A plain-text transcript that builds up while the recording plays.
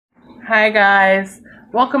Hi guys,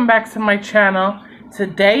 welcome back to my channel.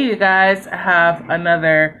 Today you guys, I have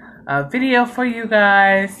another video for you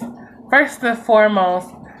guys. First and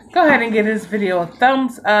foremost, go ahead and give this video a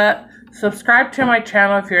thumbs up. Subscribe to my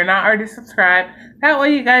channel if you're not already subscribed. That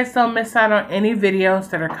way you guys don't miss out on any videos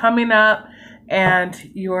that are coming up and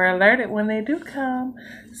you are alerted when they do come.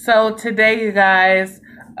 So today you guys,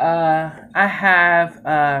 I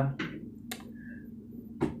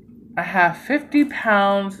have 50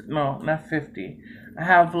 pounds, no, not 50. I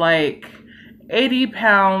have like 80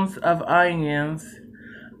 pounds of onions.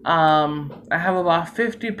 I have about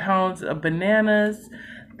 50 pounds of bananas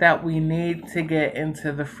that we need to get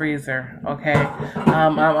into the freezer, okay?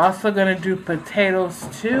 I'm also gonna do potatoes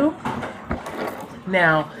too.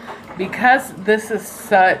 Now, because this is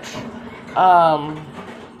such,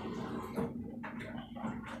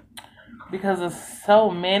 because it's so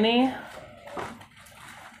many,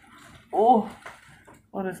 oh,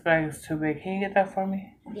 this bag is too big. Can you get that for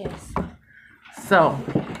me? Yes. So,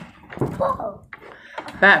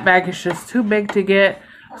 that bag is just too big to get.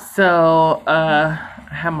 So, I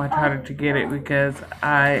have my daughter to get it because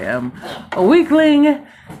I am a weakling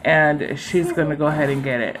and she's going to go ahead and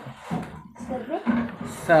get it.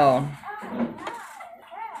 So,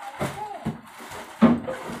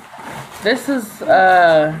 this is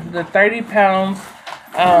the 30 pounds.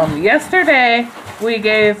 Yesterday, we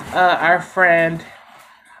gave our friend,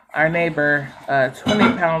 our neighbor,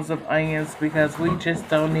 20 pounds of onions because we just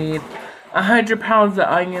don't need 100 pounds of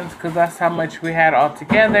onions because that's how much we had all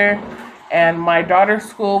together. And my daughter's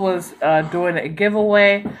school was doing a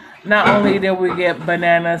giveaway. Not only did we get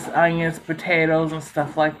bananas, onions, potatoes, and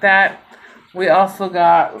stuff like that, we also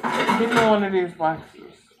got, give me one of these boxes.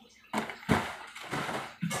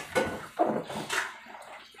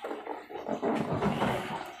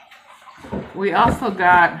 We also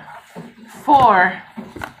got 4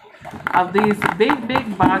 of these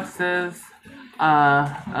big boxes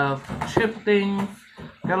of chip things.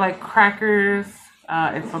 They're like crackers,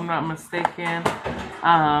 if I'm not mistaken.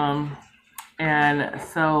 And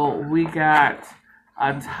so we got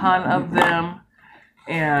a ton of them.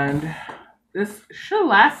 And this should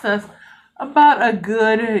last us about a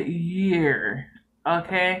good year,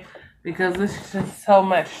 okay? Because this is just so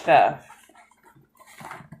much stuff.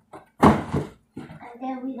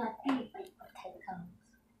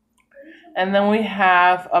 And then we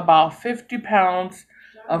have about 50 pounds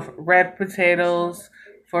of red potatoes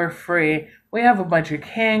for free. We have a bunch of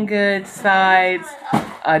canned goods, sides,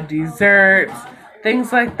 desserts,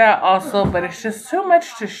 things like that also, but it's just too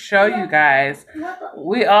much to show you guys.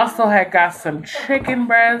 We also had got some chicken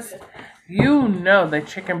breast. You know that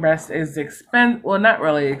chicken breast is expensive. Well, not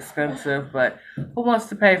really expensive, but who wants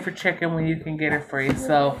to pay for chicken when you can get it free?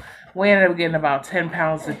 So we ended up getting about 10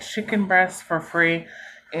 pounds of chicken breast for free.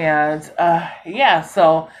 And yeah,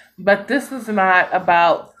 so, but this is not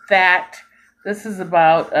about that. This is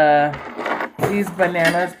about these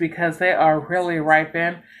bananas because they are really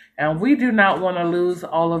ripened. And we do not want to lose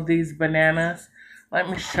all of these bananas. Let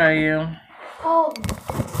me show you all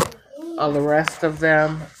the rest of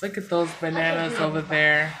them. Look at those bananas over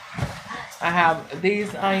there. I have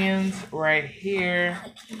these onions right here.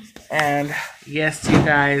 And yes, you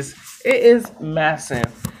guys, it is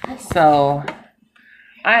massive. So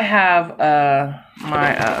I have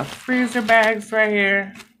my freezer bags right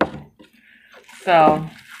here. So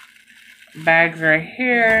bags right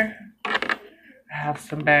here. I have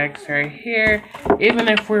some bags right here. Even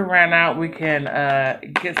if we run out, we can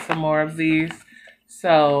get some more of these.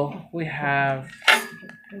 So we have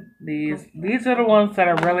these. These are the ones that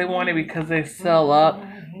I really wanted because they seal up.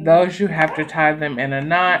 Those you have to tie them in a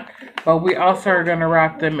knot. But we also are going to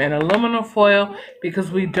wrap them in aluminum foil because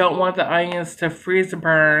we don't want the onions to freeze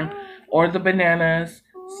burn or the bananas.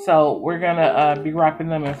 So we're going to be wrapping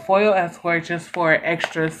them in foil as well, just for an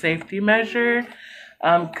extra safety measure.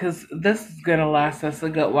 Because this is going to last us a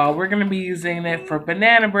good while. We're going to be using it for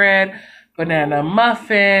banana bread, banana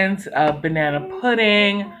muffins, banana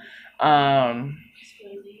pudding,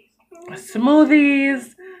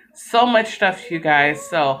 smoothies, so much stuff, you guys.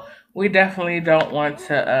 So we definitely don't want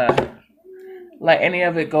to let any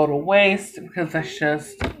of it go to waste because that's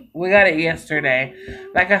just, we got it yesterday.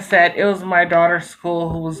 Like I said, it was my daughter's school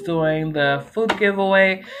who was doing the food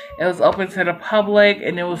giveaway. It was open to the public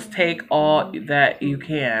and it was take all that you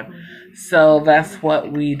can. So that's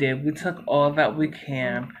what we did. We took all that we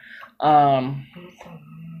can.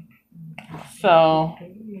 So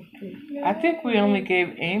I think we only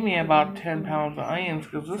gave Amy about 10 pounds of onions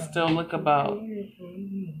because we still look about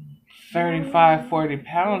 35, 40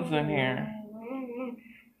 pounds in here.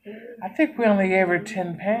 I think we only gave her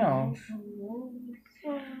 10 pounds.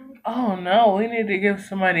 Oh no, we need to give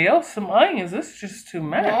somebody else some onions. This is just too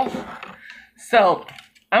much. So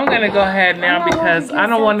I'm gonna go ahead now because I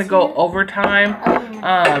don't want to go overtime.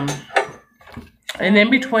 And in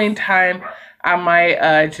between time, I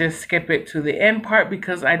might just skip it to the end part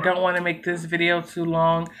because I don't want to make this video too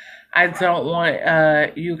long. I don't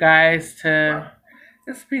want you guys to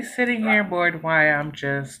just be sitting here bored while I'm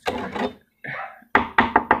just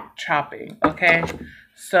chopping, okay?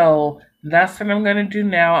 So that's what I'm gonna do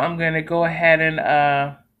now. I'm gonna go ahead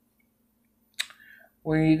and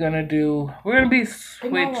we're gonna be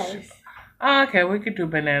switch. Oh, okay, we could do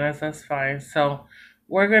bananas, that's fine. So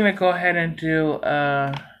we're gonna go ahead and do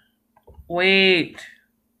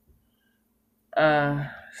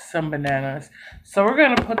some bananas. So we're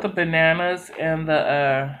gonna put the bananas in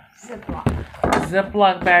the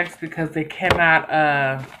Ziploc bags because they cannot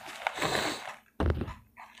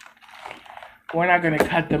we're not gonna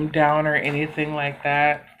cut them down or anything like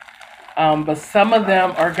that. But some of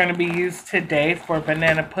them are gonna be used today for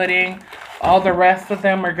banana pudding. All the rest of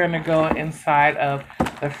them are gonna go inside of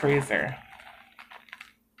the freezer.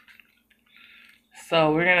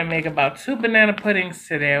 So we're gonna make about 2 banana puddings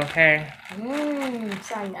today, okay?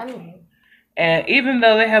 Sound yummy. And even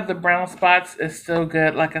though they have the brown spots, it's still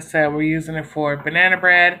good. Like I said, we're using it for banana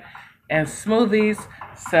bread and smoothies.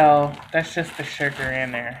 So that's just the sugar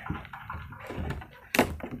in there.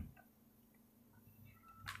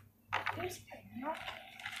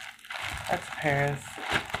 That's Paris.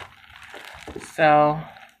 So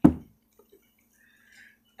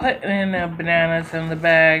put in the bananas in the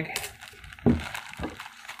bag.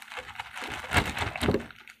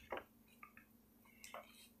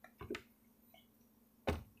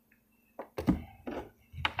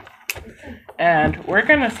 And we're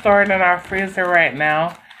going to store it in our freezer right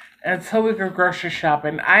now until we go grocery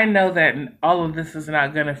shopping. I know that all of this is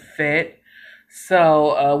not going to fit.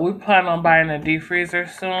 So we plan on buying a deep freezer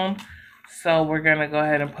soon. So we're going to go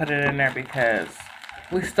ahead and put it in there because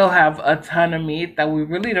we still have a ton of meat that we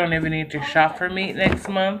really don't even need to shop for meat next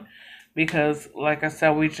month. Because like I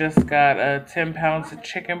said, we just got 10 pounds of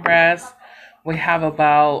chicken breast. We have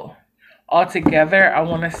about... altogether, I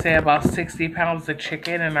want to say about 60 pounds of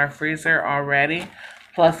chicken in our freezer already.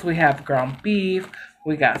 Plus, we have ground beef.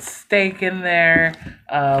 We got steak in there.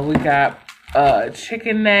 We got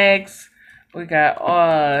chicken necks. We got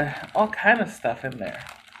all kind of stuff in there.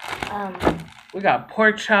 We got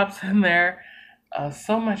pork chops in there.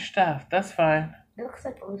 So much stuff. That's fine. It looks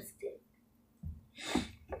like lipstick.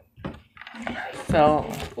 So,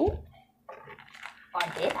 ooh,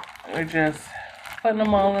 Yeah. we're just putting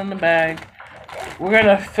them all in the bag. We're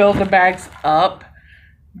gonna fill the bags up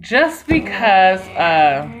just because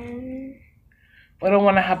we don't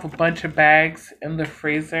want to have a bunch of bags in the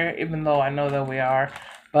freezer, even though I know that we are.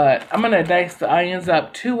 But I'm gonna dice the onions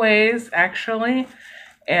up 2 ways actually,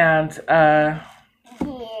 and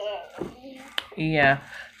yeah.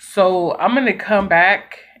 So I'm gonna come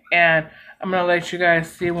back and I'm gonna let you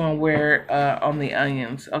guys see when we're on the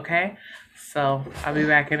onions, okay? So I'll be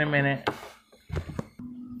back in a minute.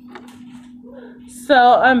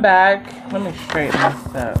 So I'm back. Let me straighten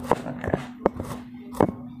this up. Okay.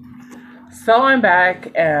 So I'm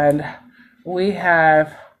back and we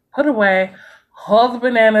have put away all the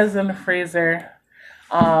bananas in the freezer.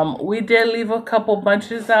 We did leave a couple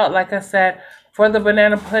bunches out, like I said, for the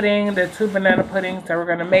banana pudding, the 2 banana puddings that we're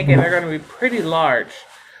gonna make, and they're gonna be pretty large.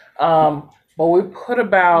 But we put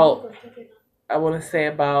about, I want to say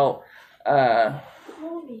about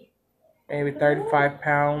maybe 35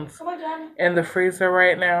 pounds in the freezer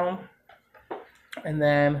right now. And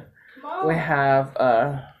then we have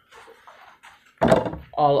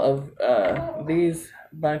all of these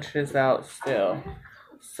bunches out still.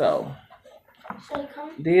 So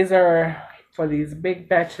these are for these big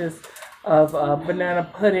batches of banana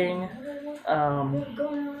pudding.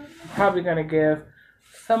 Probably gonna give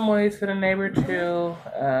some away to the neighbor too.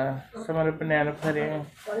 Some of the banana pudding.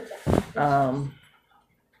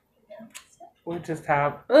 We just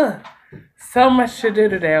have so much to do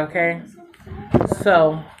today, okay?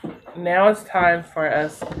 So now it's time for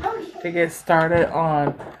us to get started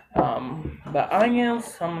on the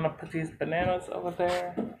onions. So I'm gonna put these bananas over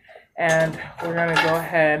there, and we're gonna go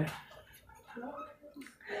ahead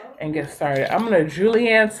and get started. I'm gonna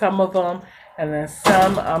julienne some of them, and then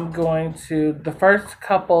some I'm going to, the first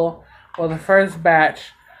couple, or the first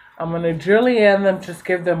batch, I'm gonna julienne them, just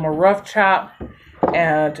give them a rough chop,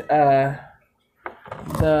 and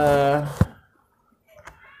the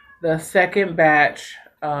second batch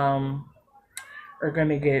are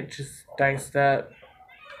gonna get just diced up.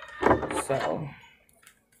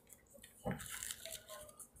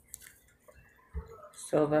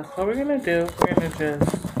 So that's what we're gonna do. We're gonna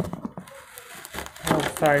just,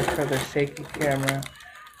 oh, sorry for the shaky camera.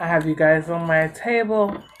 I have you guys on my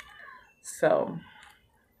table. So,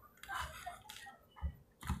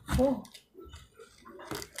 oh,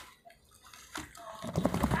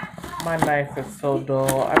 my knife is so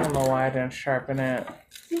dull. I don't know why I didn't sharpen it.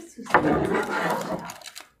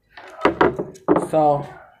 So,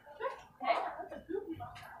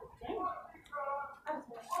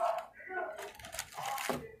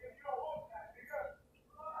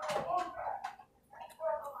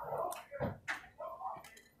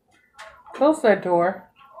 close that door.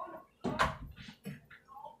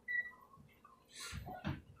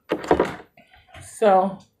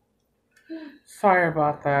 So, sorry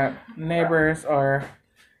about that. Neighbors are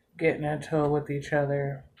getting into it with each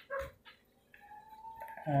other.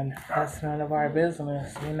 And that's none of our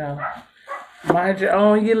business, you know. Mind your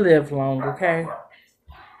own, you live long, okay?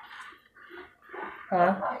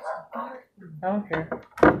 Huh? I don't care.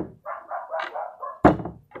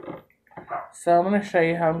 So I'm going to show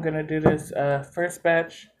you how I'm going to do this first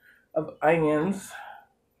batch of onions.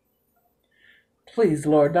 Please,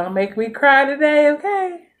 Lord, don't make me cry today,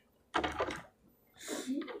 okay?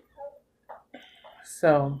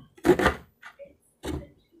 So,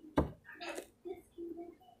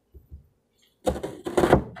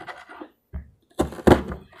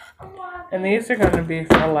 and these are going to be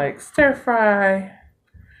for like stir fry,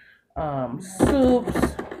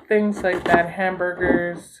 soups, things like that,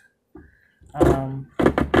 hamburgers.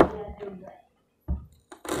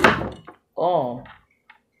 Oh,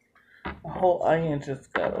 the whole onion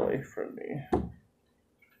just got away from me.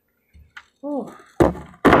 Ooh,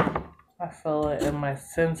 I feel it in my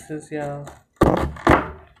senses, y'all.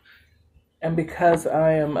 And because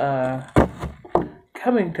I am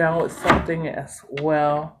coming down with something as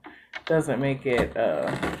well, doesn't make it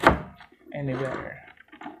any better.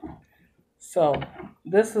 So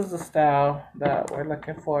this is the style that we're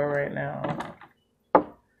looking for right now.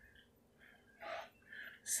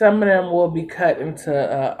 Some of them will be cut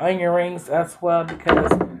into onion rings as well because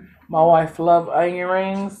my wife loves onion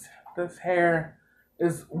rings. This hair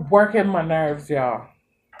is working my nerves, y'all.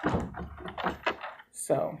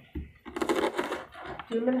 So, do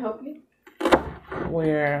you want me to help you?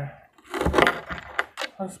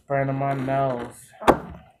 Let's burn on my nose.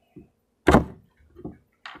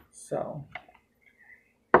 So,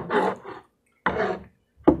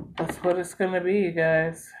 that's what it's gonna be, you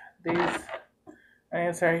guys. These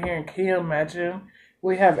onions right here, and can you imagine?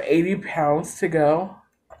 We have 80 pounds to go.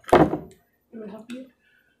 You want to help you?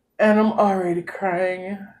 And I'm already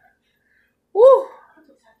crying. Woo!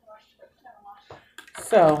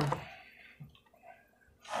 So,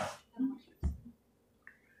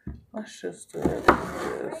 let's just do it like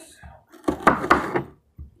this.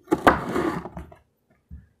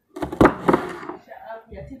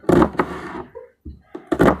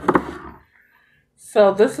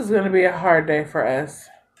 So this is going to be a hard day for us.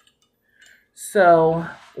 So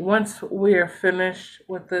once we are finished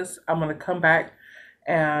with this, I'm going to come back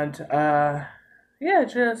and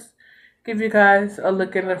just give you guys a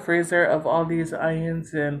look in the freezer of all these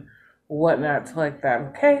onions and whatnot like that.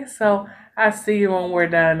 Okay, so I'll see you when we're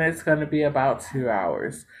done. It's going to be about 2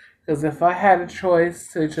 hours. Because if I had a choice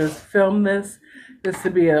to just film this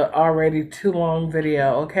would be a already too long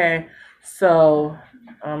video, okay? So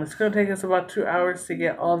it's going to take us about 2 hours to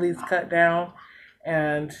get all these cut down.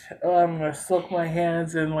 And I'm going to soak my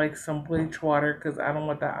hands in like some bleach water because I don't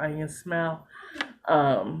want that onion smell.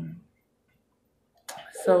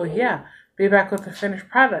 So yeah, be back with the finished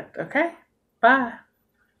product, okay? Bye.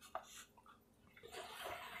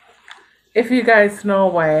 If you guys know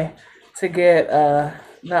a way to get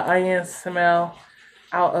the onion smell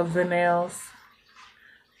out of the nails,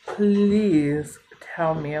 please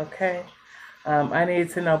tell me, okay? I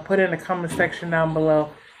need to know. Put in the comment section down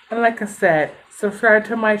below. And like I said, subscribe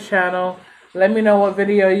to my channel. Let me know what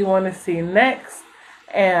video you want to see next.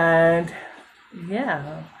 And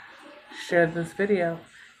yeah, share this video.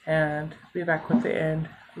 And be back with the end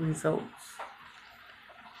results.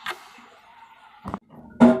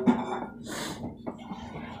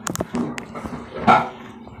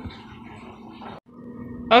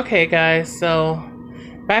 Okay guys, so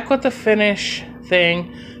back with the finish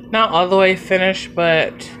thing. Not all the way finished,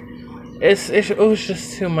 but it was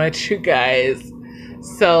just too much, you guys.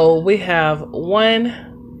 So we have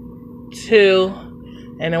 1,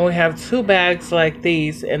 2, and then we have 2 bags like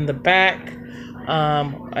these in the back.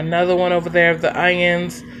 Another one over there of the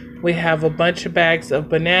onions. We have a bunch of bags of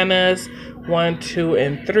bananas, 1, 2,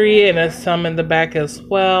 and 3, and there's some in the back as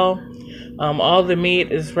well. All the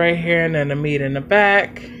meat is right here, and then the meat in the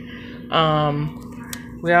back.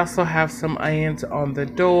 We also have some onions on the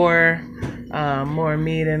door, more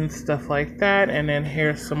meat and stuff like that. And then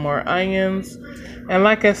here's some more onions. And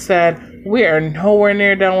like I said, we are nowhere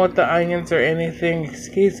near done with the onions or anything.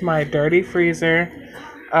 Excuse my dirty freezer.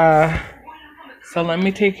 So let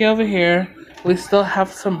me take you over here. We still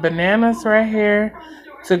have some bananas right here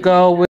to go with